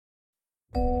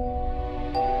You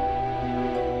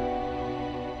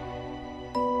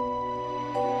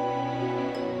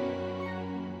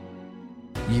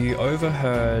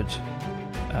overheard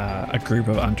a group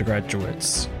of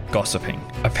undergraduates gossiping.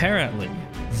 Apparently,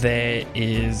 there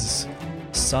is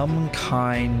some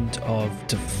kind of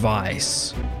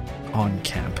device on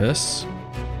campus,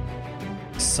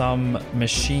 some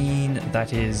machine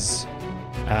that is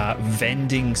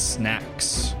vending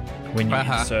snacks when you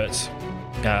insert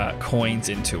coins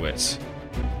into it.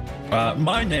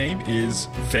 My name is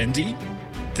Vendi.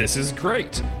 This is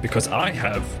great because I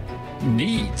have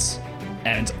needs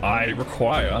and I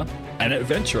require an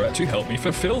adventurer to help me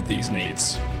fulfill these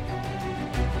needs.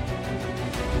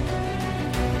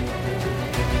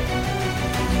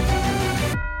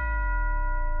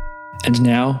 And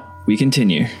now we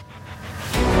continue.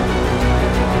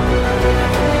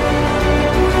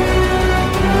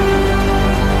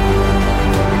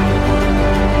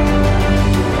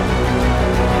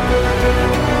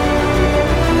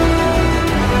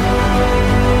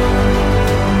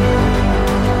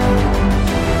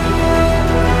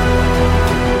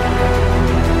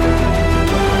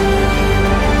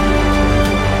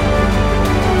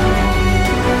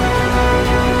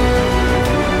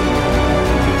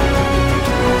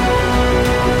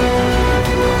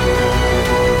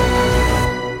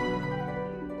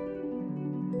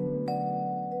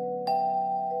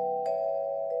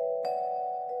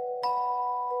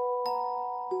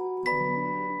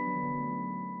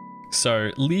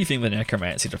 So, leaving the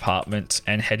necromancy department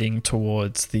and heading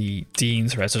towards the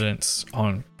dean's residence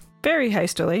on... Very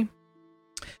hastily.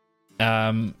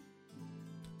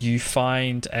 You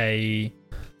find a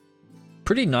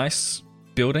pretty nice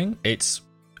building. It's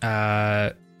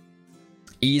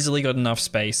easily got enough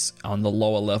space on the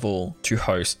lower level to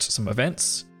host some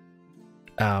events.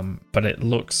 But it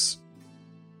looks...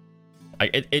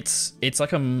 It's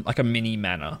like a mini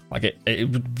manor. Like it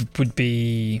would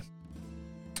be...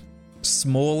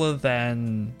 smaller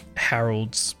than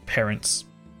Harold's parents'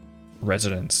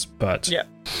 residence, but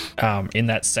in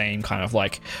that same kind of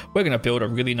like, we're going to build a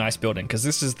really nice building because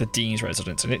this is the dean's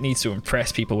residence and it needs to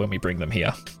impress people when we bring them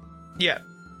here. Yeah.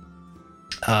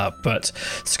 But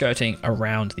skirting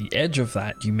around the edge of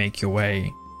that, you make your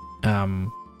way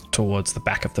towards the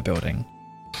back of the building.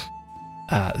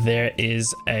 There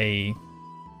is a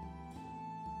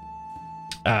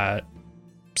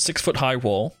 6-foot high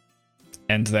wall.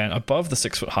 And then above the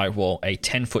 6-foot high wall, a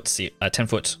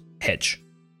 10-foot hedge.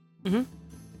 Mm-hmm.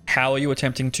 How are you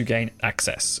attempting to gain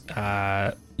access?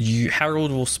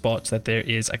 Harold will spot that there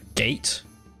is a gate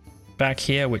back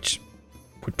here, which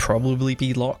would probably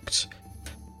be locked.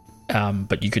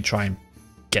 But you could try and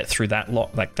get through that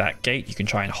lock, like that gate. You can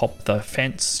try and hop the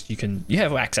fence. You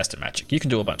have access to magic. You can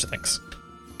do a bunch of things.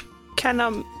 Can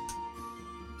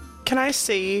I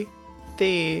see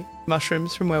the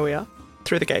mushrooms from where we are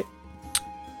through the gate?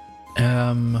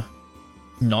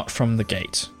 Not from the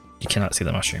gate. You cannot see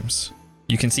the mushrooms.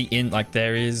 You can see it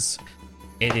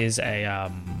is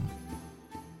a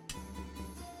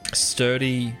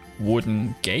sturdy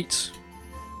wooden gate.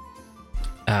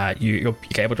 You're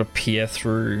able to peer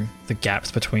through the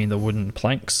gaps between the wooden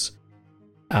planks,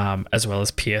 as well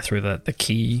as peer through the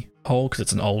keyhole because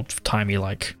it's an old-timey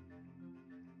like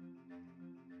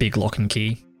big lock and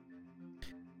key.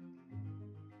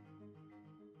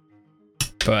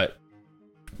 But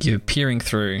you're peering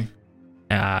through,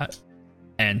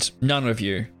 and none of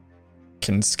you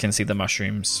can see the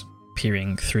mushrooms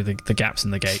peering through the gaps in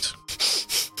the gate.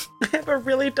 I have a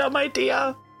really dumb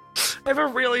idea.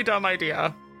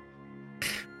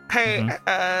 Hey,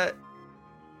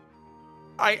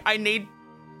 I need...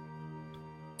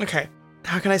 Okay,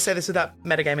 how can I say this without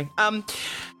metagaming?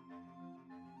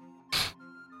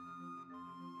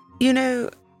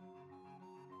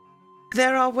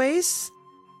 There are ways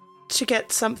to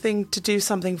get something to do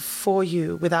something for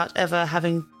you without ever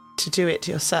having to do it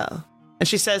yourself. And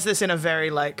she says this in a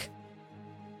very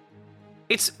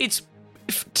it's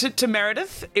to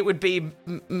Meredith it would be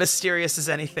mysterious as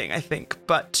anything, I think,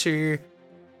 but to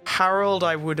Harold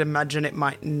I would imagine it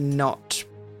might not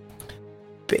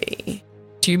be.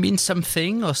 Do you mean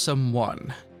something or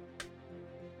someone?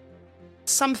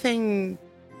 Something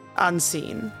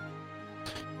unseen.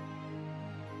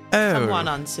 Oh, someone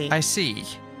unseen. I see.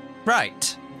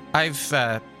 Right. I've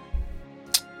Huh?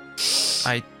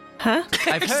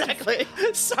 I've exactly.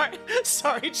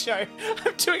 Sorry, Joe.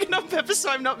 I'm doing it on purpose so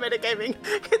I'm not metagaming.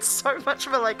 It's so much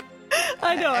of a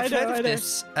I've heard of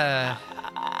this.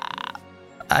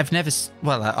 I've never...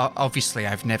 Well, obviously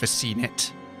I've never seen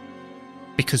it.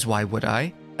 Because why would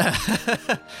I?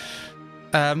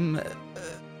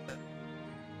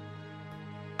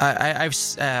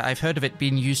 I've heard of it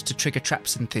being used to trigger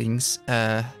traps and things.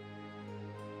 I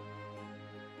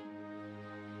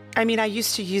mean, I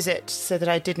used to use it so that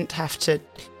I didn't have to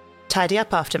tidy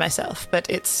up after myself, but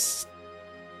it's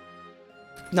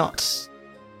not.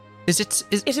 Is it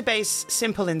It-obeys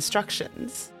simple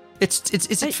instructions. Is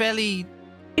it fairly?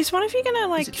 Is one of you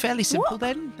gonna Is it fairly simple what?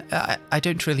 then? I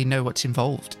don't really know what's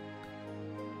involved.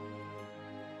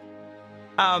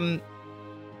 My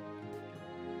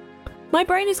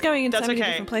brain is going in That's so many okay.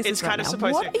 different places It's right kind of now.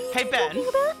 supposed What to. are you Hey, two Ben. talking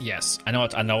about? Yes, I know.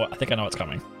 I think I know what's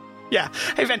coming. Yeah.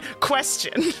 Hey, Ben,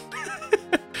 question.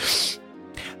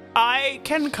 I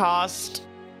can cast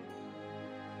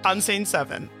Unseen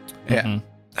 7 Yeah. Mhm.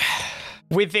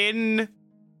 within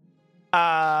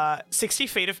 60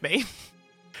 feet of me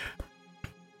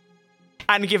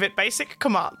and give it basic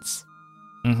commands.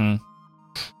 Mhm.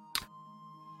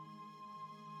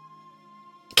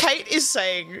 Kate is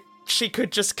saying she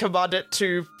could just command it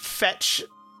to fetch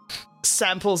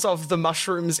samples of the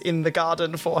mushrooms in the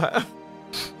garden for her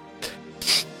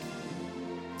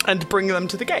and bring them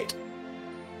to the gate.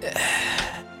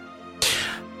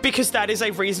 Because that is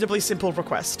a reasonably simple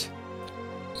request.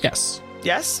 Yes.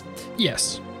 Yes?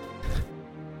 Yes.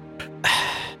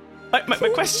 My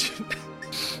question...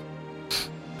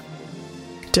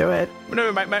 Do it.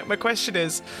 No, my question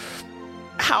is,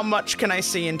 how much can I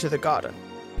see into the garden?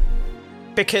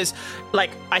 Because, like,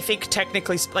 I think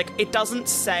technically, like, it doesn't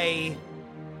say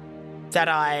that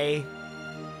I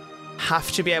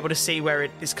have to be able to see where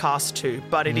it is cast to,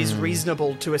 but it is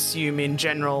reasonable to assume in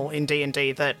general in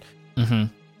D&D that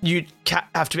you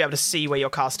have to be able to see where you're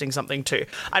casting something to.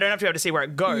 I don't have to be able to see where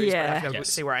it goes, but I have to be able Yes.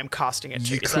 to see where I'm casting it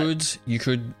to. You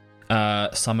could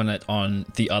summon it on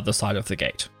the other side of the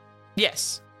gate.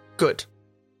 Yes. Good.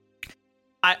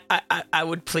 I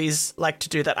would please like to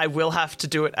do that. I will have to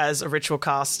do it as a ritual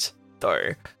cast,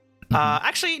 though.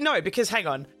 Actually, no, because hang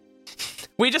on.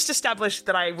 We just established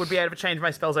that I would be able to change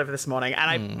my spells over this morning, and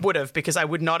I would have, because I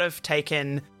would not have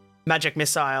taken Magic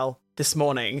Missile this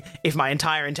morning if my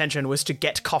entire intention was to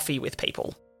get coffee with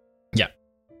people. Yeah.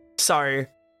 So...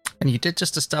 And you did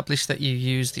just establish that you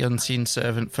use the Unseen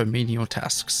Servant for menial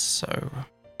tasks, so...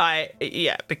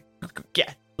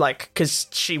 because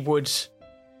she would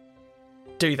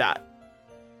do that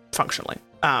functionally.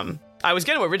 I was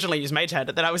going to originally use Mage Hand,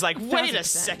 but then I was like, wait a 1000%,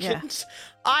 second. yeah.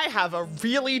 I have a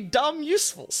really dumb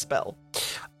useful spell.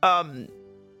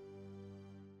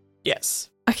 Yes.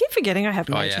 I keep forgetting I have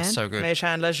Oh Mage yeah, Hand. so good. Mage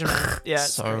Hand, Legend. Yeah,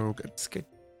 it's So great. good. It's good.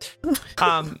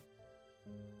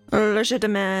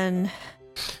 Legitimate.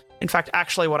 In fact,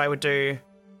 actually what I would do,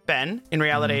 Ben, in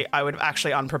reality, I would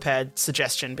actually unprepared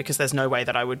suggestion, because there's no way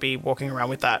that I would be walking around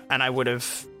with that, and I would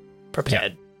have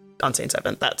prepared Unseen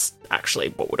Servant. That's actually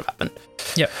what would have happened.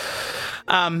 Yep.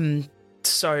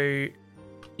 So,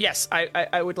 yes,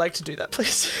 I would like to do that,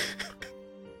 please.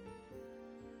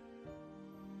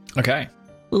 Okay.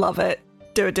 Love it.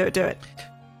 Do it.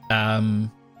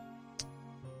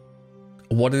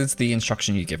 What is the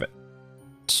instruction you give it?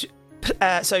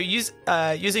 So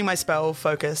using my spell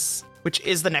Focus, which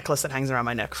is the necklace that hangs around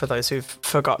my neck for those who've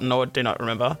forgotten or do not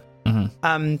remember.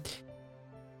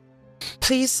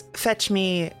 Please fetch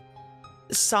me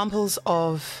samples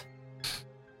of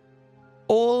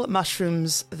all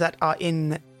mushrooms that are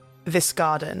in this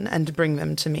garden and bring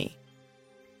them to me.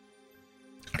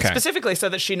 Okay. Specifically so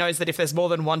that she knows that if there's more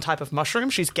than one type of mushroom,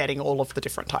 she's getting all of the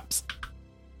different types.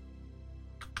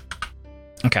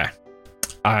 Okay.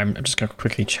 I'm just going to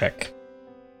quickly check.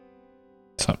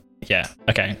 So, yeah.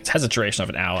 Okay. It has a duration of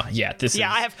an hour. Yeah, this is...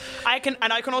 I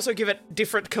can also give it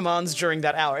different commands during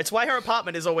that hour. It's why her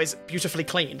apartment is always beautifully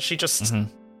clean. She just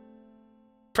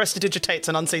prestidigitates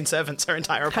an Unseen Servants her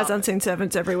entire apartment. Has Unseen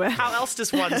Servants everywhere. How else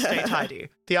does one stay tidy?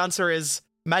 The answer is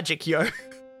magic, yo. My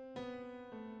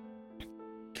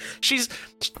Unseen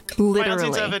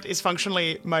Literally. Servant is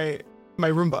functionally my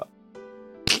Roomba.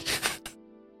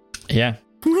 Yeah.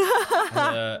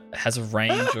 Has a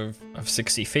range of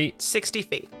 60 feet. 60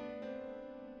 feet.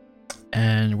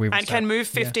 And can move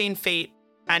 15 feet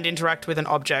and interact with an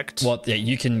object. Well, yeah,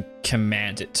 you can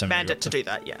command it to Command move it to do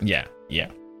that, yeah.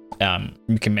 Yeah.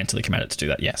 You can mentally command it to do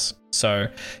that, yes. So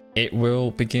it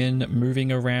will begin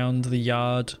moving around the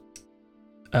yard.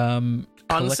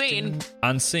 Unseen.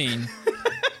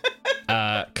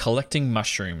 Collecting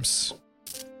mushrooms.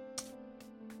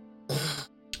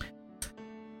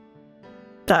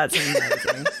 That's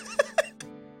amazing.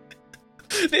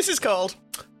 This is called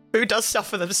Who Does Stuff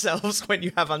for Themselves When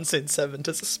You Have Unseen Servant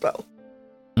as a spell.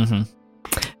 Mm-hmm.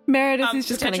 Meredith is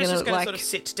just kind of Potentia's going to just sort of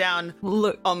sit down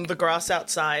look. on the grass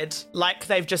outside, like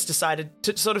they've just decided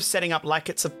to sort of setting up like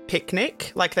it's a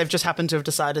picnic, like they've just happened to have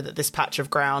decided that this patch of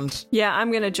ground. Yeah, I'm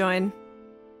going to join.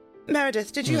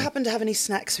 Meredith, did you happen to have any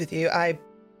snacks with you? I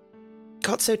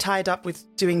got so tied up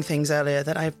with doing things earlier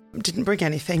that I didn't bring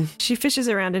anything. She fishes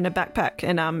around in a backpack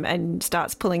and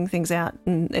starts pulling things out,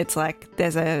 and it's like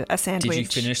there's a sandwich.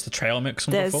 Did you finish the trail mix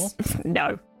from before?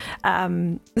 No.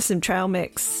 There's some trail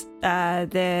mix.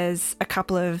 There's a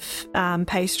couple of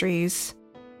pastries,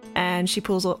 and she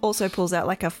also pulls out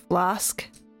like a flask,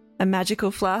 a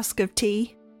magical flask of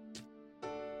tea.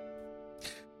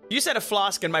 You said a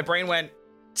flask, and my brain went,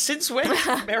 since when is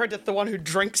Meredith the one who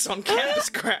drinks on campus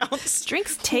grounds?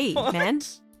 Drinks tea, man.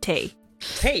 Tea.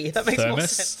 Tea? That makes more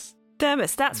sense.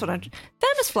 Thermos, that's what I'm...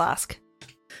 Thermos flask.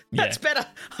 That's better.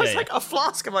 I was like, a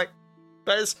flask. I'm like,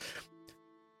 that is...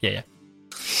 Yeah.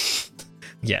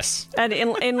 Yes. And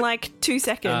in like 2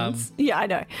 seconds... yeah, I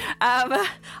know.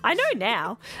 I know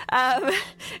now.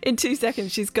 In 2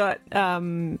 seconds, she's got...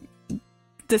 the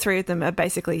three of them are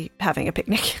basically having a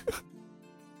picnic.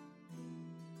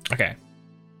 Okay.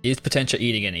 Is Potentia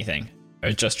eating anything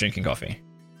or just drinking coffee?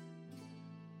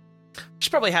 She's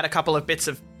probably had a couple of bits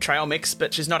of trail mix,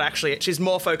 but she's not actually... She's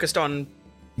more focused on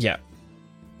Yeah.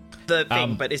 the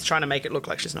thing, but is trying to make it look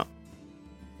like she's not.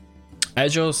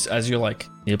 As you're like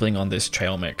nibbling on this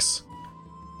trail mix,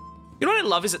 You know what I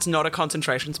love is it's not a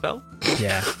concentration spell.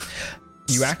 yeah,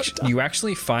 you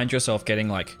actually find yourself getting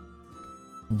like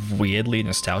weirdly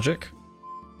nostalgic.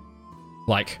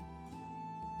 Like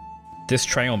this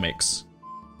trail mix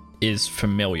is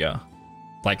familiar,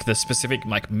 like the specific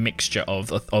like mixture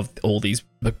of all these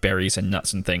berries and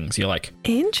nuts and things. You're like,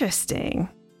 Interesting.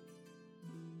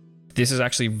 this is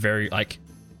actually very like.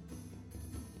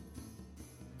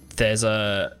 There's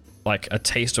a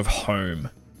taste of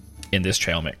home in this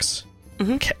trail mix.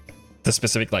 Mm-hmm. The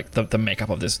specific like the makeup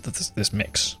of this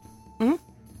mix. Mm-hmm.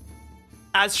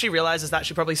 As she realizes that,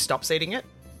 she probably stops eating it.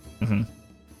 Mm-hmm.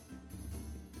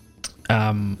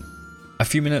 A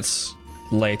few minutes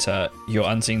later, your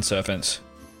unseen servant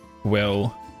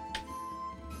will.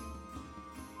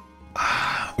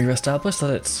 We've established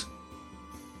that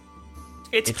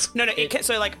it's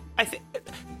So like I think.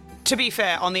 To be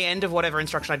fair, on the end of whatever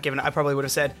instruction I'd given it, I probably would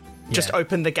have said, just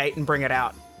open the gate and bring it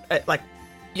out. Okay,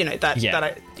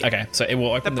 so it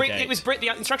will open the gate. The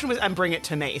instruction was, and bring it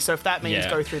to me. So if that means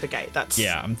go through the gate, that's...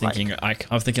 Yeah, I'm thinking,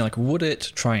 would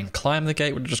it try and climb the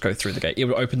gate? Would it just go through the gate? It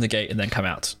would open the gate and then come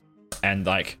out and,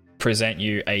 like, present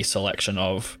you a selection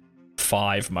of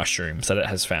 5 mushrooms that it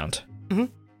has found. Mm-hmm.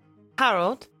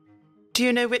 Harold, do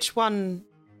you know which one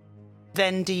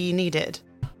Vendi needed?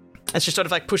 And she sort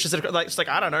of like pushes it, like, it's like,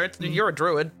 I don't know, you're a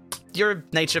druid. You're a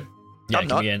nature... Yeah, I'm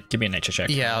not. give me a nature check.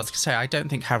 Yeah, I was going to say, I don't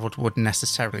think Harold would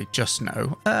necessarily just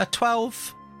know.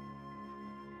 12.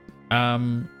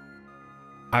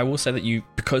 I will say that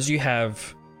because you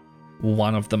have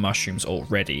one of the mushrooms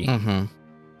already,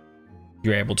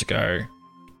 you're able to go,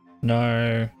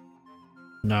 no,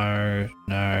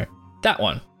 that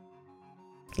one.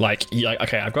 Like,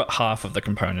 okay, I've got half of the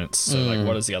components, so like,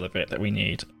 what is the other bit that we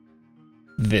need?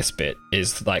 This bit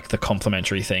is like the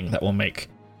complementary thing that will make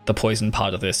the poison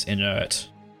part of this inert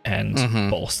and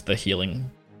bolster the healing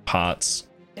parts.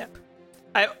 Yeah.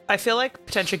 I feel like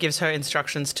Potentia gives her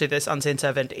instructions to this unseen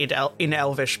servant in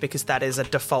Elvish because that is a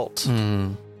default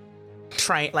thing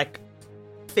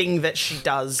that she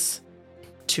does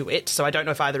to it. So I don't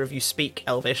know if either of you speak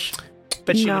Elvish,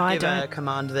 but she would give a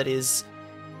command that is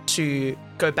to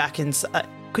go back inside.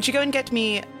 Could you go and get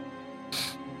me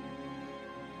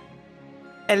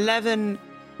 11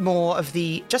 more of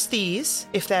just these,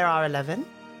 if there are 11,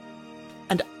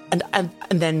 and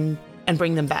then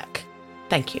bring them back.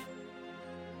 Thank you.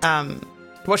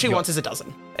 What she wants is a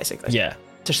dozen, basically. Yeah.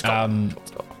 To stop.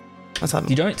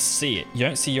 You don't see it. You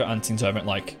don't see your unseen servant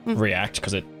react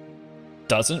because it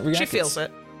doesn't react. She feels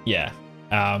it. Yeah.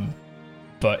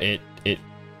 But it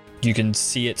you can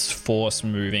see its force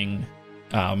moving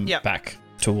back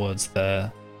towards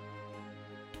the.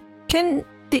 Can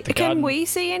we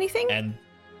see anything? And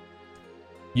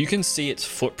you can see its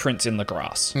footprints in the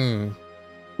grass.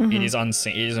 Mm-hmm. It is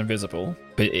unseen. It is invisible,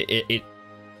 but it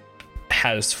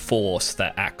has force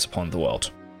that acts upon the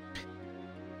world.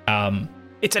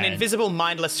 It's an invisible,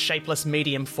 mindless, shapeless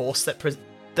medium force that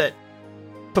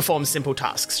performs simple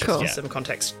tasks. Just for some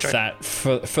context. That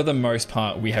for the most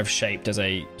part we have shaped as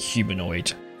a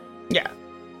humanoid. Yeah.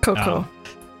 Cool.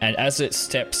 And as it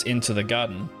steps into the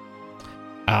garden,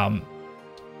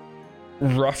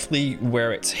 roughly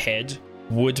where its head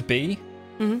would be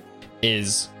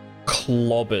is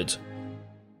clobbered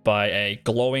by a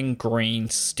glowing green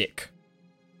stick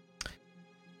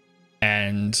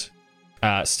and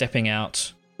stepping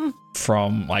out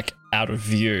from like out of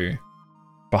view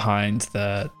behind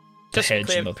the Just to be hedge.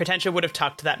 clear, and the- Potentia would have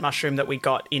tucked that mushroom that we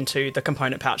got into the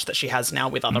component pouch that she has now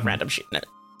with other random shit in it.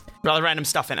 Other random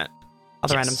stuff in it.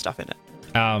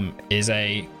 Is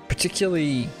a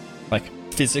particularly like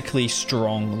physically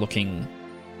strong looking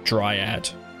dryad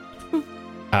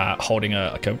holding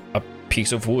a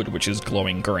piece of wood which is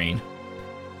glowing green,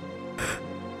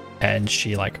 and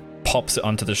she like pops it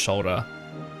onto the shoulder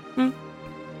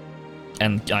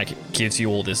and like gives you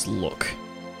all this look,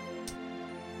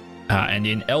 and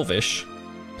in Elvish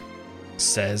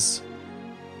says,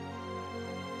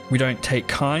 "We don't take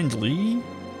kindly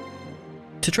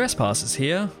to trespassers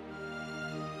here."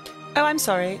 Oh, I'm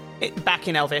sorry. Back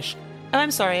in Elvish. Oh,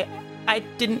 I'm sorry. I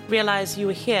didn't realize you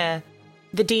were here.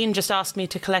 The Dean just asked me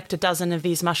to collect a dozen of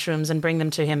these mushrooms and bring them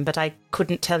to him, but I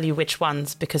couldn't tell you which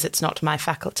ones because it's not my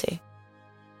faculty.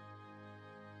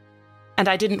 And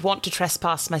I didn't want to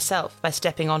trespass myself by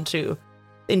stepping into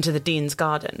the Dean's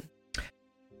garden.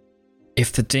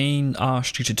 If the Dean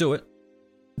asked you to do it,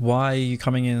 why are you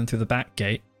coming in through the back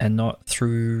gate and not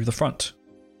through the front?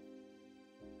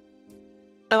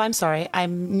 Oh, I'm sorry.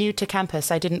 I'm new to campus.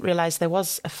 I didn't realize there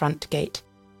was a front gate.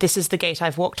 This is the gate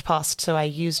I've walked past, so I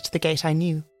used the gate I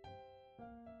knew.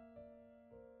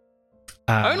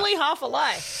 Only half a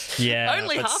lie. Yeah,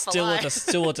 Only but half a still lie.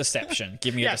 still a deception.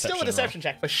 Give me a Yeah, deception. still a deception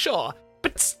check for sure,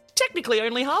 but it's technically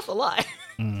only half a lie.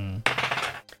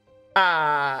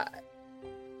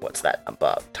 What's that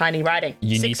number? Tiny writing.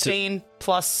 You need 16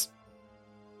 plus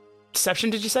deception,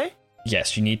 did you say?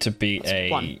 Yes, you need to beat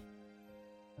That's 1.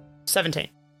 17. I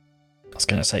was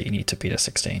going to say you need to beat a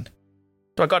 16.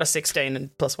 So I got a 16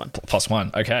 and plus 1. Plus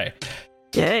 1, okay.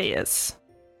 Yes.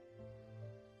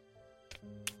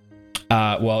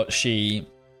 Well, she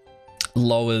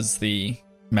lowers the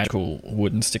magical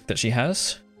wooden stick that she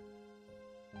has.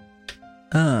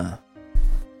 In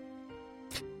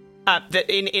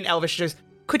Elvish, she goes,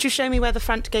 could you show me where the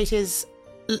front gate is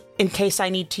in case I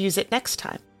need to use it next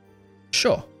time?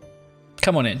 Sure.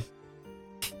 Come on in.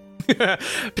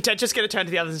 Potentia's going to turn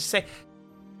to the others and say,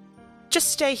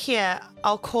 just stay here.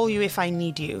 I'll call you if I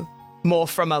need you. More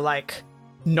from a, like,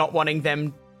 not wanting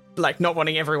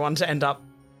everyone to end up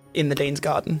in the Dean's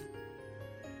garden.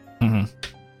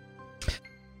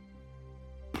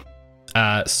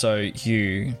 So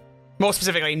you... More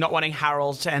specifically, not wanting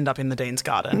Harold to end up in the Dean's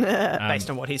garden, based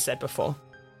on what he said before.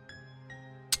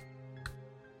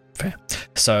 Fair.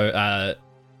 So,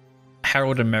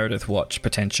 Harold and Meredith watch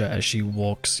Potentia as she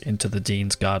walks into the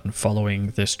Dean's garden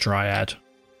following this dryad.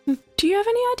 Do you have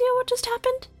any idea what just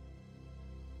happened?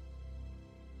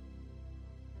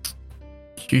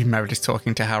 Meredith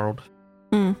talking to Harold.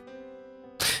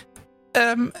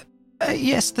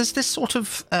 Yes, there's this sort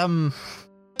of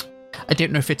I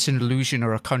don't know if it's an illusion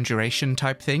or a conjuration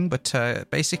type thing, but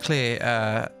basically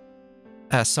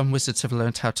some wizards have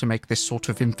learned how to make this sort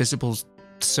of invisible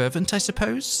servant, I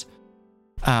suppose.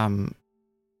 I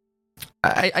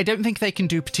don't think they can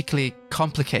do particularly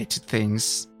complicated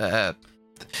things.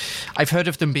 I've heard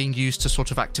of them being used to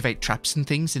sort of activate traps and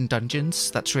things in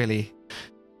dungeons. That's really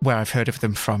where I've heard of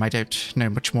them from. I don't know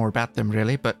much more about them,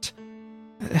 really, but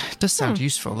it does sound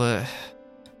useful. Do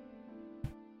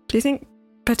you think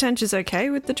Potentia's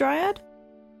okay with the dryad?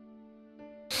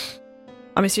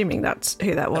 I'm assuming that's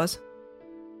who that was.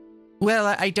 Well,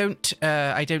 I don't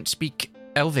speak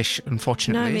Elvish,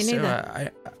 unfortunately. No, me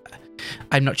neither. So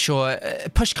I'm not sure.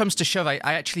 Push comes to shove, I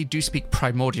actually do speak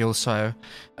Primordial, so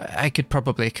I could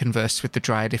probably converse with the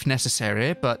Dryad if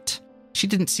necessary, but she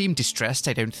didn't seem distressed,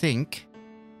 I don't think.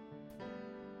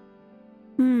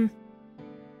 All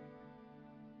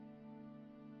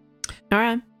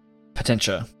right.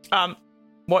 Potentia.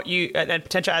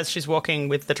 Potentia, as she's walking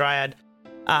with the Dryad,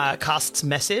 casts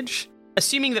message.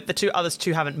 Assuming that the others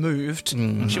two haven't moved,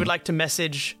 she would like to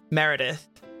message Meredith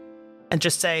and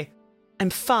just say, I'm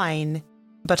fine,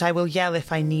 but I will yell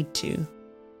if I need to.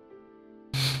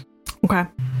 Okay.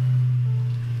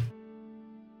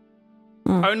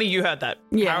 Only you heard that.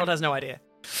 Yeah. Harold has no idea.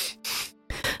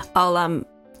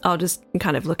 I'll just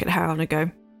kind of look at Harold and go,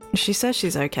 she says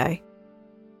she's okay.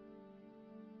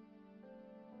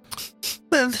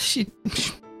 Well, I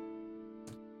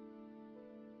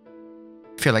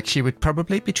feel like she would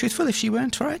probably be truthful if she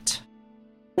weren't, right?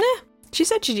 Yeah, she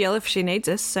said she'd yell if she needs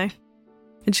us, so...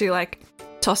 And she, like,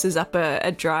 tosses up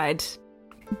a dried,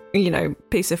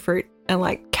 piece of fruit and,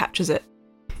 like, catches it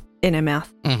in her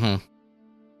mouth. Mm-hmm.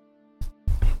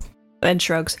 And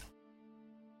shrugs.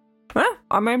 Well,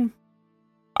 I mean,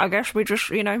 I guess we just,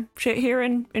 sit here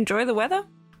and enjoy the weather.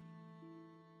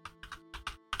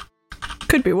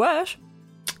 Could be worse.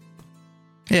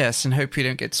 Yes, and hope you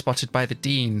don't get spotted by the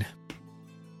Dean.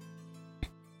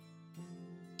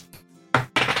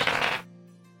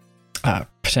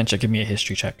 Potentia, give me a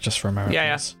history check just for a moment.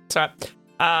 Yeah. please. So,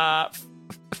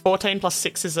 14 plus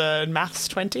 6 is a maths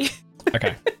 20.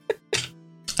 Okay.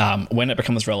 When it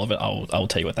becomes relevant, I'll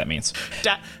tell you what that means.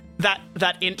 That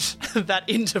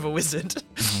int of a wizard.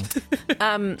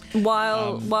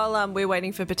 While we're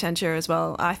waiting for Potentia as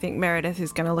well, I think Meredith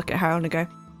is going to look at Harold and go,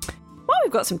 "Well,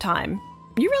 we've got some time.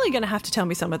 You're really going to have to tell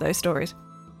me some of those stories."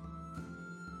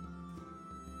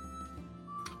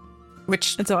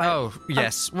 Which? It's all right. Oh,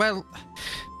 yes. Well,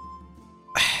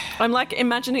 I'm like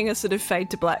imagining a sort of fade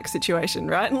to black situation,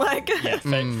 right? Like, Yeah,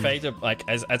 fade to, like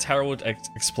as Harold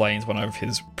explains one of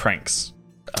his pranks.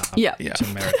 yeah. To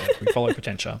Meredith, we follow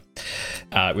Potentia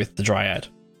with the Dryad.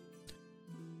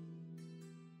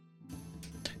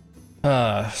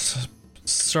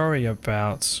 Sorry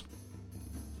about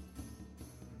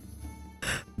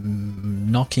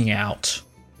knocking out,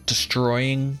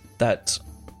 destroying that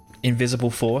invisible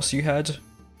force you had.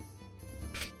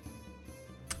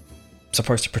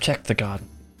 Supposed to protect the garden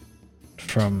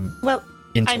from Well,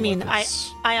 I mean,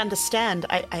 interlopers. I understand.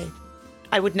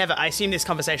 I would never. I assume this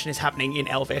conversation is happening in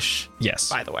Elvish. Yes.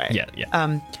 By the way. Yeah.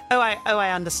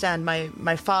 I understand.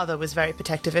 My father was very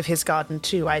protective of his garden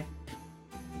too. I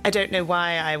don't know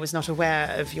why I was not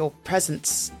aware of your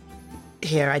presence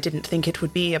here. I didn't think it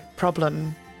would be a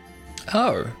problem.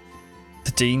 Oh,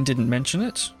 the Dean didn't mention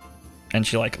it, and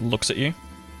she looks at you.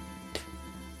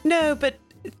 No, but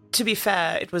to be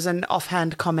fair, it was an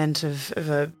offhand comment of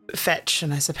a fetch,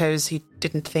 and I suppose he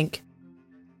didn't think.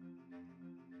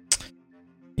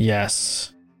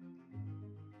 Yes.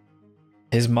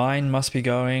 His mind must be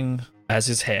going as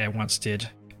his hair once did.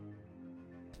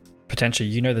 Potentially,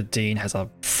 you know the Dean has a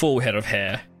full head of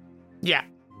hair. Yeah.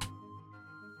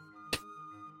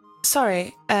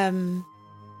 Sorry.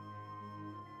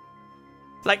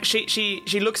 Like she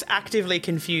looks actively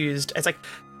confused. It's like,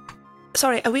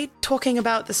 sorry, are we talking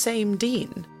about the same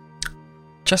Dean?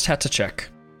 Just had to check.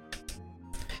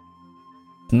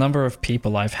 The number of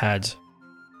people I've had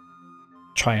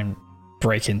try and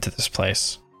break into this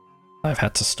place, I've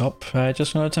had to stop. I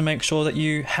just wanted to make sure that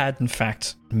you had, in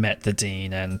fact, met the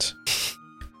Dean and,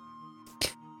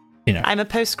 you know. I'm a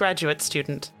postgraduate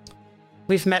student.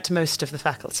 We've met most of the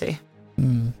faculty.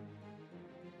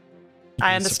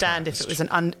 I understand if it was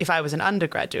if I was an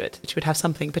undergraduate, that you would have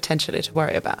something potentially to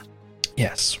worry about.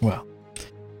 Yes, well,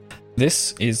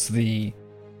 this is the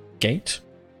gate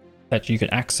that you can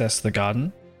access the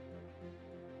garden.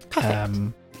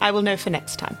 Perfect. I will know for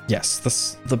next time.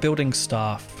 Yes, the building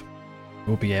staff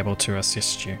will be able to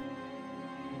assist you.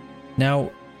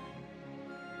 Now,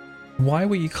 why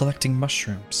were you collecting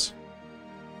mushrooms?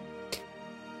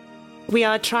 We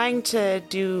are trying to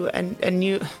do a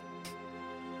new...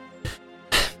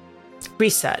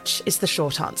 Research is the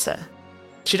short answer.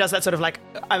 She does that sort of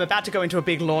I'm about to go into a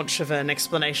big launch of an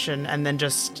explanation and then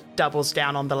just doubles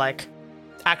down on the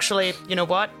actually, you know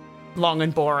what? Long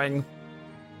and boring.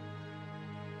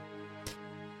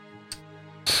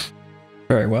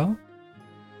 Very well.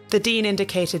 The Dean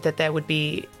indicated that there would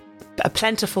be a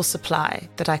plentiful supply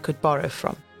that I could borrow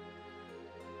from.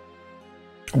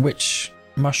 Which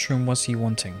mushroom was he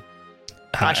wanting?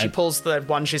 She pulls the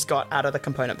one she's got out of the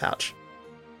component pouch.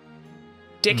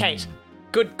 Dear Kate.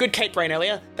 Good Kate brain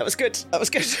earlier. That was good.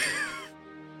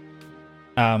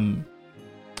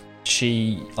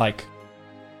 She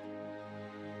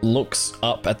looks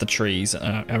up at the trees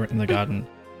in the garden,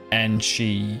 and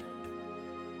she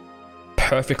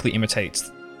perfectly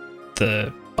imitates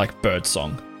the bird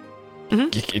song.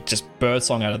 Mm-hmm. It just bird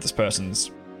song out of this person's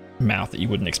mouth that you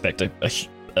wouldn't expect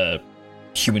a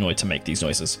humanoid to make these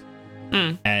noises.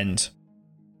 And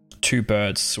two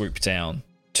birds swoop down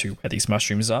to where these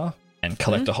mushrooms are and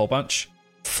collect a whole bunch,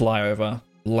 fly over,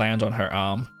 land on her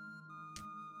arm,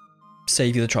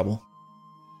 save you the trouble.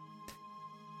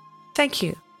 Thank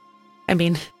you. I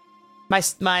mean,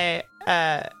 my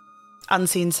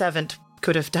unseen servant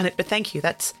could have done it, but thank you.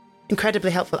 That's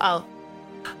incredibly helpful.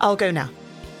 I'll go now.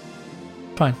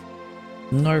 Fine.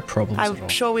 No problems at all. I'm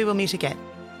sure we will meet again.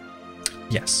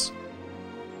 Yes.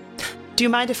 Do you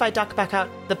mind if I duck back out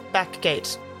the back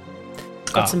gate?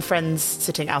 Got some friends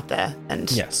sitting out there,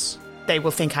 and yes, they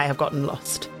will think I have gotten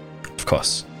lost. Of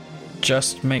course.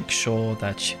 Just make sure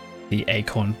that the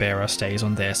acorn bearer stays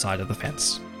on their side of the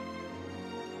fence.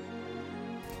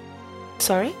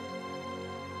 Sorry?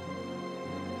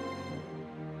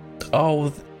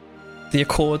 Oh, the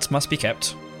accords must be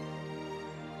kept.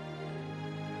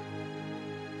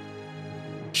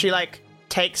 She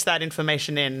takes that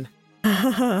information in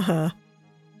and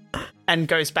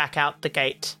goes back out the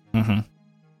gate. Mm-hmm.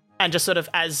 and just sort of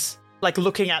as like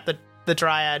looking at the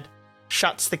dryad,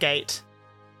 shuts the gate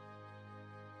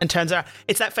and turns around.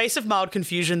 It's that face of mild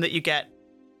confusion that you get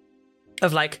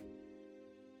of like,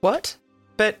 what?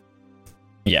 But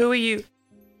who are you?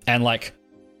 And like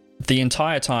the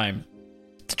entire time,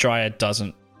 the dryad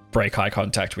doesn't break eye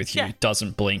contact with you,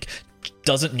 doesn't blink,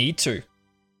 doesn't need to.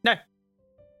 No.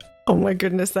 Oh my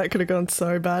goodness, that could have gone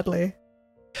so badly.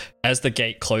 As the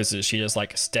gate closes, she just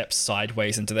like steps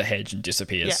sideways into the hedge and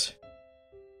disappears.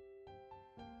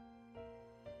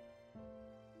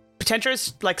 Potentia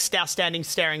is like standing,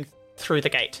 staring through the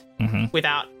gate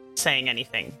without saying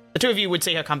anything. The two of you would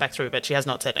see her come back through, but she has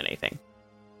not said anything.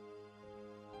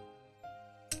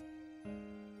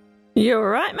 You all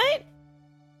right, mate?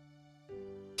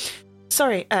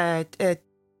 Sorry,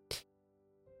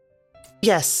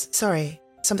 yes, sorry.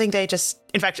 Something they just...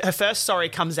 In fact, her first sorry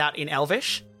comes out in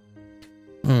Elvish,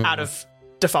 out of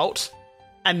default,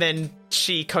 and then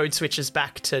she code switches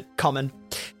back to Common.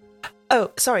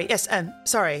 Oh, sorry, yes,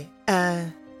 sorry.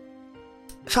 Fine,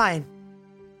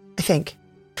 I think.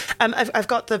 I've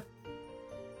got the...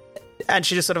 And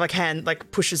she just sort of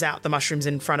pushes out the mushrooms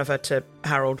in front of her to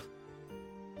Harold.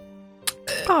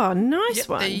 Oh, nice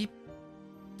one.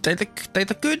 They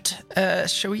look good.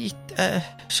 Shall we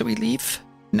leave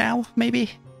now,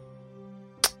 maybe?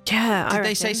 Yeah, Did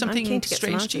they say something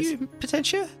strange to you,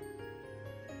 Potentia?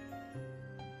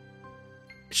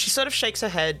 She sort of shakes her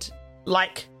head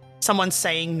like someone's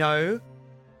saying no.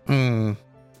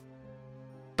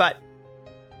 But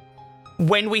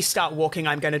when we start walking,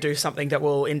 I'm going to do something that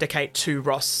will indicate to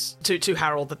Ross, to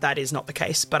Harold, that is not the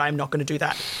case, but I'm not going to do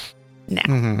that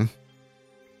now.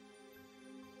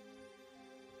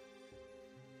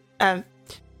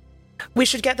 We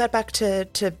should get that back to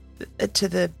the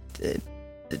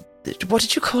what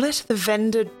did you call it? The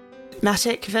Vendergraph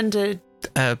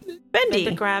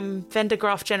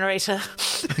generator.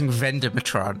 I think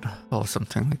Vendermatron or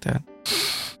something like that.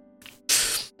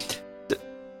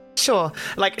 Sure.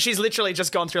 Like, she's literally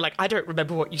just gone through, like, I don't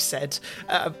remember what you said.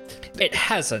 It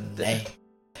has a name.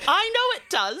 I know it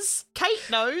does. Kate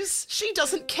knows. She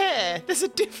doesn't care. There's a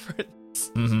difference.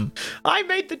 I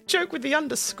made the joke with the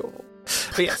underscore.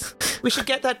 But yes, we should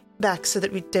get that back so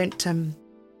that we don't,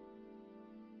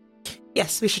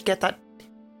 Yes, we should get that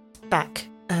back.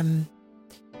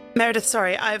 Meredith,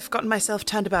 sorry, I've gotten myself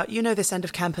turned about. You know this end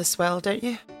of campus well, don't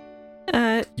you?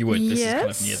 You would. This yes. is kind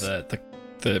of near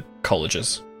the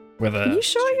colleges. Are you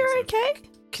sure you're okay?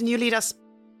 Can you lead us?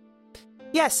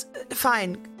 Yes,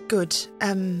 fine, good.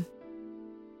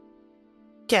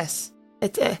 Yes,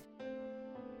 it's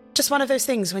just one of those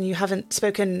things when you haven't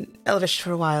spoken Elvish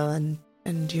for a while and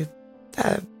you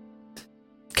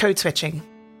code switching,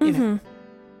 you know.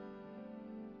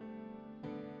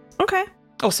 Okay.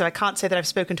 Also, I can't say that I've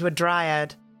spoken to a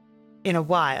dryad in a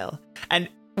while, and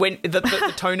when the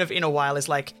tone of in a while is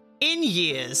like in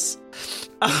years.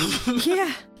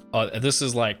 Yeah. Oh, this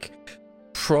is like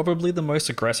probably the most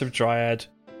aggressive dryad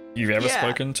you've ever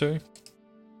spoken to.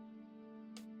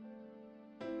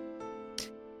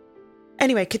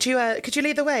 Anyway, could you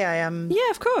lead the way? Yeah,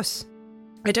 of course.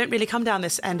 I don't really come down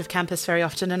this end of campus very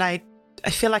often, and I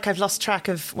feel like I've lost track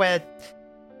of where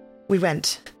we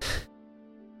went.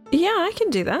 Yeah, I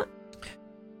can do that.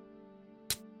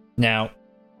 Now,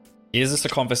 is this a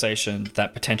conversation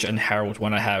that Potentia and Harold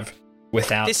want to have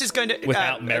without? This is going to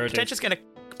without Meredith. Potentia's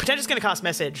going to cast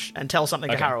message and tell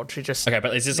something to Harold. She just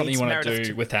but is this something you want Meredith to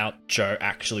do without Joe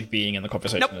actually being in the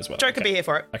conversation as well? Joe could be here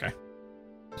for it. Okay.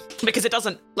 Because it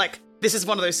doesn't, like, this is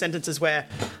one of those sentences where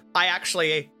I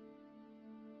actually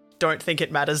don't think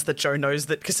it matters that Joe knows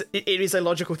that, because it is a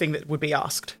logical thing that would be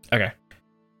asked. Okay.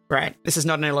 Right. This is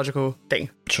not an illogical thing.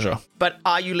 Sure. But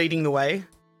are you leading the way?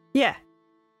 Yeah.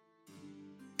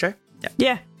 Joe?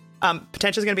 Yeah.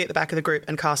 Potential's going to be at the back of the group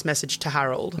and cast message to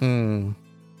Harold.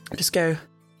 Just go,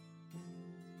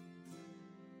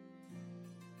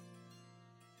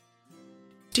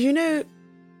 do you know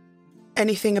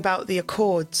anything about the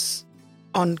Accords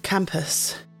on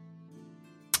campus?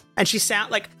 And she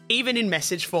sounds like, even in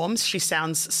message forms, she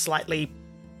sounds slightly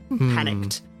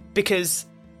panicked. Because,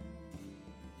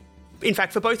 in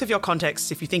fact, for both of your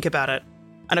contexts, if you think about it,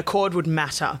 an Accord would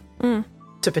matter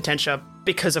to Potentia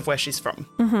because of where she's from.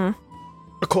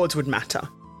 Accords would matter.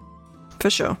 For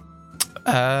sure.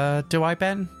 Do I,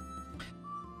 Ben?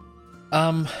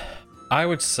 I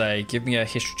would say give me a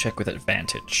history check with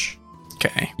advantage.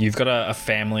 Okay. You've got a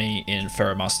family in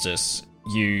Ferromustus.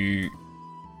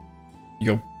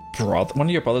 Your brother, one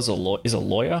of your brothers is a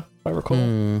lawyer, if I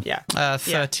recall. Yeah.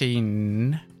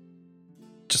 13.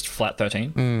 Just flat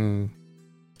 13.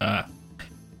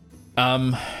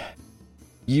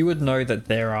 you would know that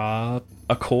there are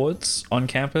accords on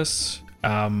campus.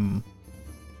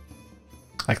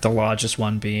 Like the largest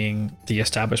one being the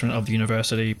establishment of the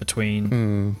university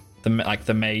between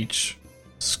the mage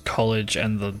college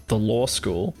and the law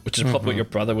school, which is probably what your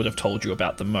brother would have told you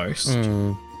about the most.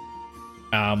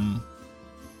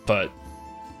 But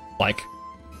like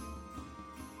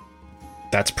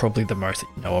that's probably the most that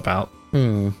you know about.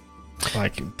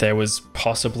 Like there was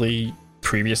possibly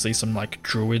previously some like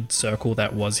druid circle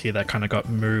that was here that kind of got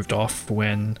moved off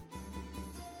when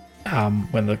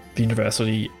the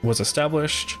university was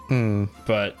established.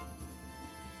 But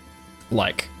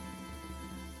like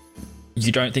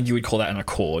you don't think you would call that an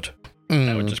accord.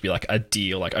 That would just be like a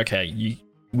deal, like, okay,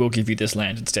 we'll give you this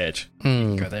land instead. You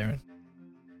can go there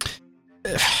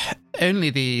and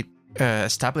only the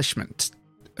establishment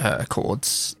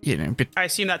accords, you know. But I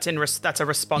assume that's that's a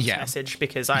response message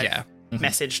because I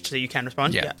messaged so you can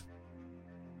respond. Yeah.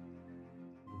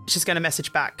 She's going to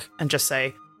message back and just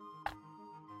say,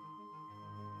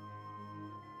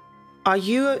 Are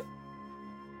you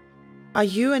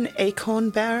an acorn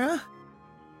bearer?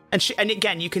 And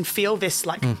again, you can feel this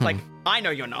like I know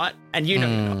you're not, and you know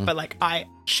you're not, but like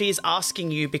she's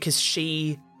asking you because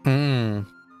she has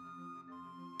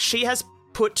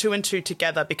put two and two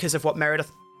together because of what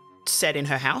Meredith said in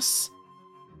her house,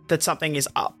 that something is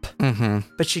up,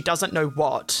 but she doesn't know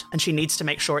what, and she needs to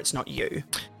make sure it's not you.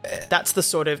 That's the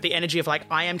sort of the energy of like,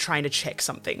 I am trying to check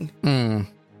something.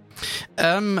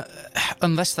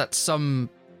 Unless that's some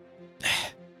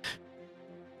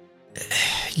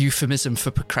euphemism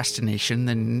for procrastination,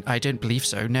 then I don't believe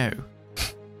so, no.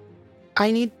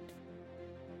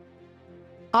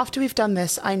 After we've done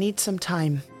this, I need some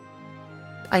time.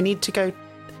 I need to go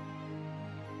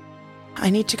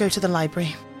to the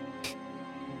library.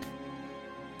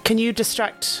 Can you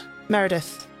distract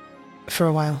Meredith for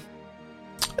a while?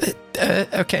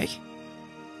 Okay.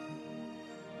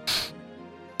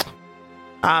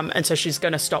 And so she's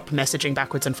going to stop messaging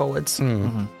backwards and forwards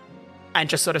and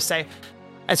just sort of say,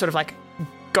 and sort of like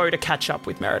go to catch up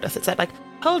with Meredith. It's like,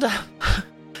 hold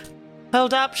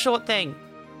up, short thing.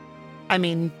 I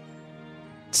mean,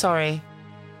 sorry.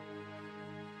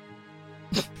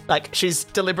 Like she's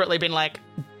deliberately been like,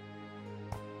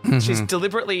 she's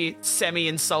deliberately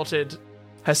semi-insulted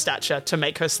her stature to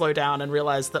make her slow down and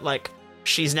realize that like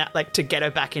she's now like to get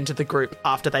her back into the group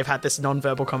after they've had this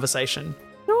non-verbal conversation.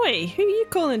 Oi, who are you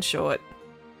calling short?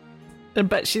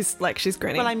 But she's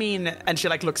grinning. Well, I mean, and she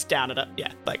like looks down at it.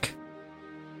 Yeah, like,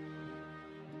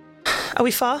 are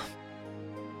we far?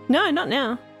 No, not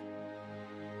now.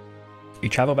 You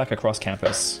travel back across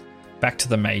campus, back to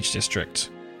the Mage District,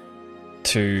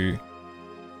 to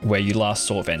where you last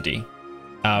saw Vendi.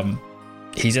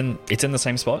 It's in the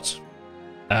same spot,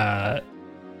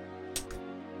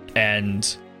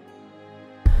 and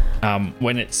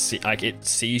when it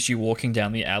sees you walking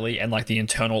down the alley, and like the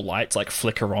internal lights like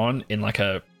flicker on in like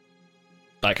a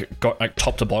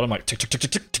top to bottom, like tick tick tick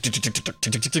tick tick tick tick tick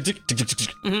tick tick tick tick tick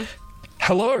tick.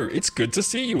 Hello, it's good to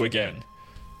see you again.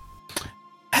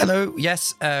 Hello,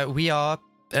 yes, we are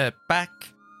back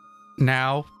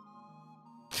now.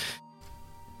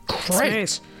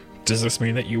 Great. Does this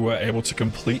mean that you were able to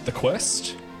complete the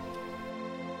quest?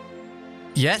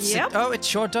 Yes. Yep. It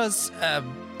sure does.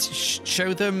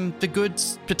 Show them the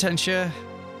goods, Potentia.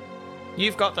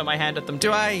 You've got them. I handed them to Do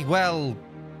you. I? Well,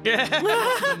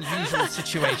 that's an unusual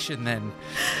situation then.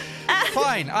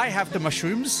 Fine, I have the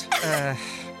mushrooms.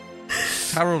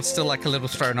 Harold's still like a little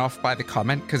thrown off by the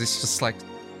comment because it's just like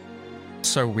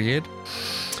so weird.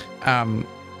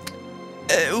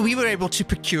 We were able to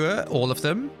procure all of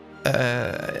them.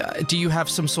 Do you have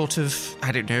some sort of,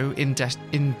 I don't know,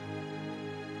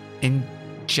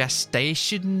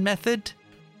 ingestation method?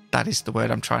 That is the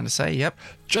word I'm trying to say, yep.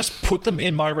 Just put them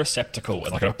in my receptacle,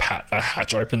 and like a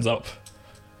hatch opens up.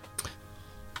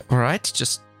 All right,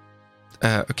 just,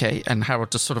 okay, and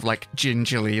Harold just sort of like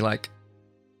gingerly like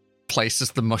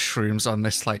places the mushrooms on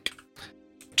this like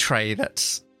tray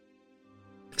that's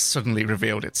suddenly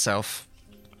revealed itself.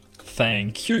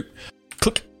 Thank you.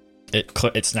 Click.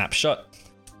 It snaps shut.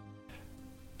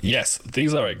 Yes,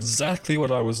 these are exactly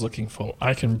what I was looking for.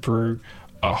 I can brew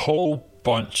a whole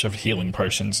bunch of healing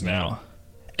potions now.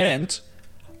 And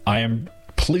I am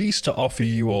pleased to offer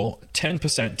you all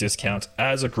 10% discount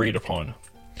as agreed upon.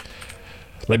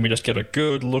 Let me just get a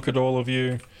good look at all of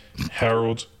you.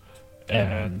 Harold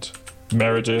and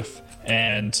Meredith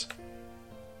and...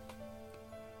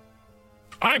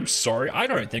 I'm sorry, I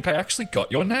don't think I actually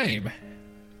got your name.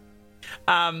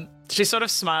 She sort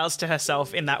of smiles to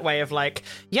herself in that way of like,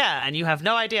 yeah, and you have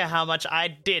no idea how much I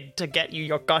did to get you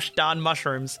your gosh darn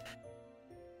mushrooms.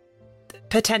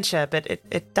 Potentia, but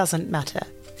it doesn't matter.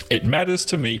 It matters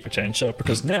to me, Potentia,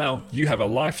 because now you have a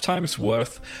lifetime's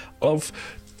worth of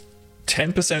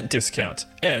 10% discount.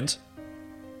 And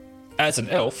as an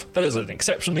elf, that is an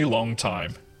exceptionally long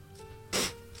time.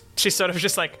 She sort of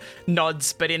just like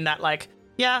nods, but in that like,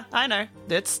 yeah, I know.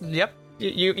 Yep.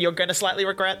 You're going to slightly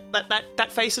regret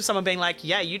that face of someone being like,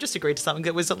 yeah, you just agreed to something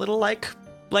that was a little like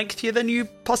lengthier than you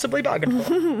possibly bargained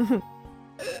for.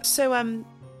 So,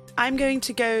 I'm going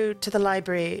to go to the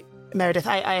library, Meredith.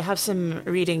 I have some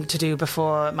reading to do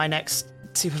before my next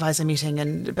supervisor meeting,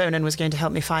 and Bonan was going to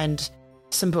help me find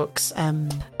some books.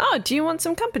 Oh, do you want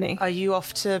some company? Are you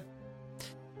off to...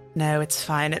 No, it's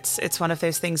fine. It's one of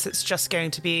those things that's just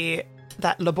going to be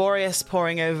that laborious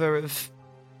poring over of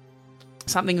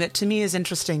something that to me is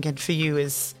interesting and for you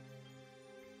is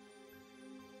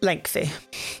lengthy.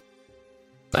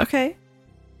 Okay.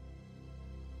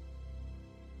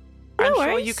 I'm No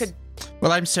sure worries. you could...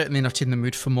 Well, I'm certainly not in the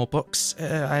mood for more books.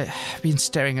 I've been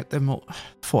staring at them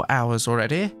for hours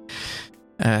already.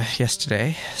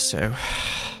 Yesterday, so...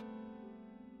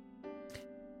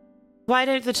 Why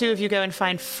don't the two of you go and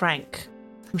find Frank?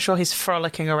 I'm sure he's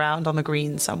frolicking around on the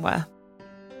green somewhere.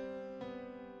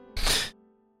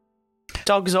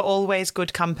 Dogs are always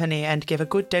good company and give a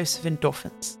good dose of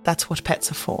endorphins. That's what pets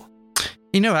are for.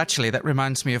 You know, actually, that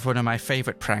reminds me of one of my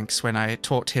favourite pranks when I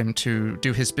taught him to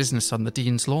do his business on the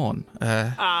Dean's lawn.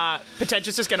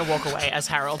 Potentia's just going to walk away as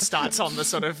Harold starts on the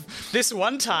sort of, this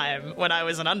one time when I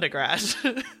was an undergrad.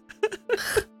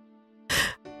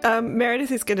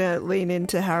 Meredith is going to lean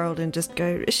into Harold and just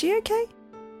go, is she okay?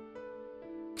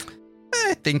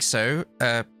 I think so.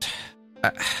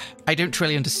 I don't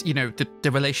really understand, you know,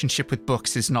 the relationship with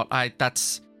books is not, I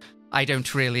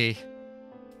don't really...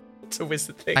 It's a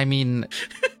wizard thing. I mean,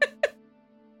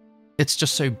 it's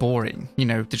just so boring, you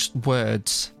know, just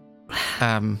words.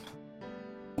 Yeah,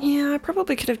 I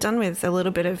probably could have done with a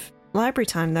little bit of library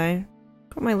time, though.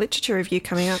 Got my literature review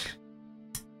coming up.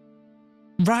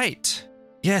 Right.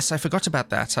 Yes, I forgot about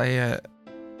that. I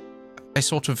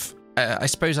sort of, I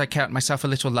suppose I count myself a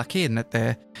little lucky in that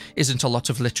there isn't a lot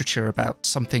of literature about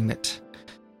something that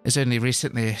has only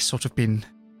recently sort of been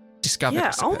discovered. Yeah,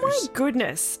 I oh suppose. my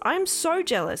goodness. I'm so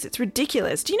jealous. It's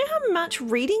ridiculous. Do you know how much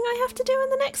reading I have to do in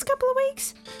the next couple of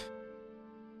weeks?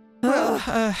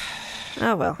 Well,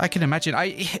 Oh, well. I can imagine.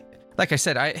 Like I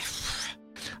said, I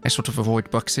sort of avoid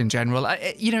books in general.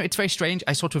 You know, it's very strange.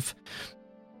 I sort of,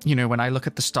 you know, when I look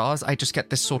at the stars, I just get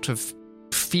this sort of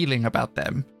feeling about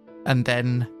them. And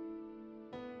then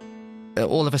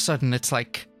all of a sudden, it's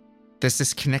like there's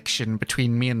this connection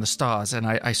between me and the stars. And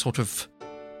I sort of,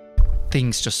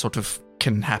 things just sort of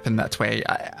can happen that way.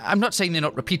 I'm not saying they're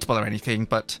not repeatable or anything,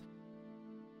 but,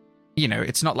 you know,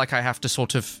 it's not like I have to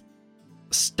sort of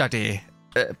study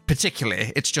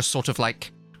particularly. It's just sort of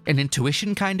like an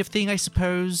intuition kind of thing, I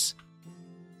suppose.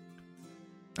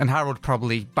 And Harold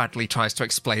probably badly tries to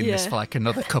explain this for like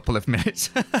another couple of minutes.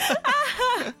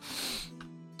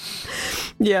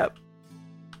 Yep.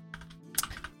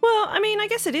 Well, I mean, I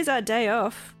guess it is our day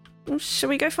off. Shall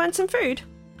we go find some food?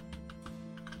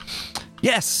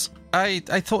 Yes, I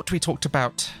thought we talked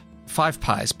about 5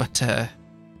 pies, but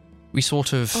we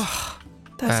sort of...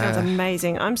 That sounds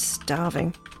amazing. I'm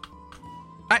starving.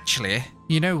 Actually,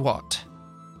 you know what?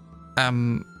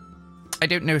 I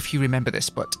don't know if you remember this,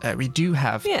 but we do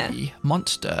have the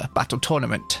Monster Battle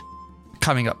Tournament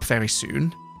coming up very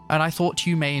soon, and I thought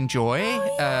you may enjoy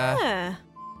a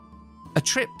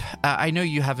trip. I know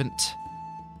you haven't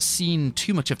seen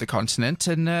too much of the continent,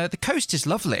 and the coast is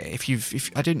lovely.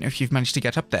 If I don't know if you've managed to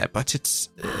get up there, but it's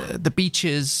the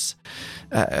beaches,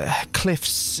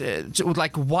 cliffs,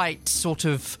 like white sort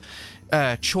of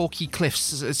chalky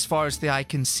cliffs as far as the eye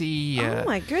can see. Oh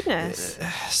my goodness!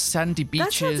 Sandy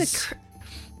beaches.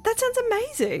 That sounds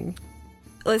amazing.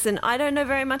 Listen, I don't know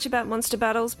very much about monster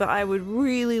battles, but I would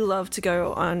really love to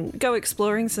go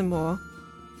exploring some more.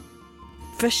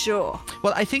 For sure.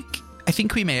 Well, I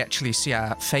think we may actually see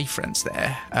our Fae friends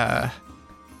there.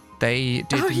 They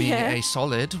did me a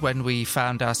solid when we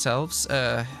found ourselves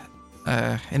in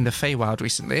the Feywild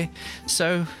recently.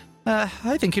 So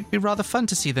I think it'd be rather fun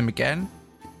to see them again.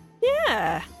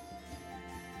 Yeah.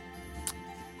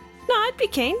 No, I'd be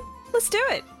keen. Let's do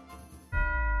it.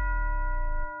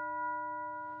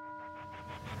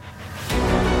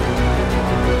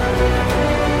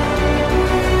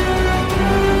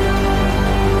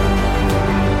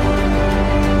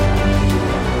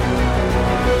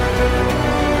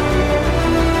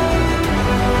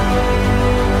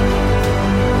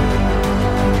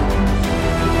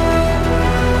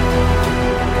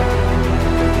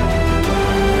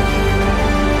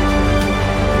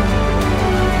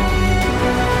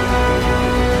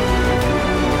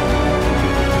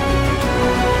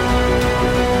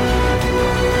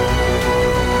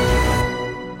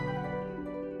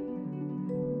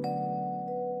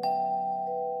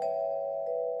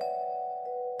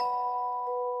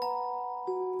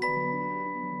 you.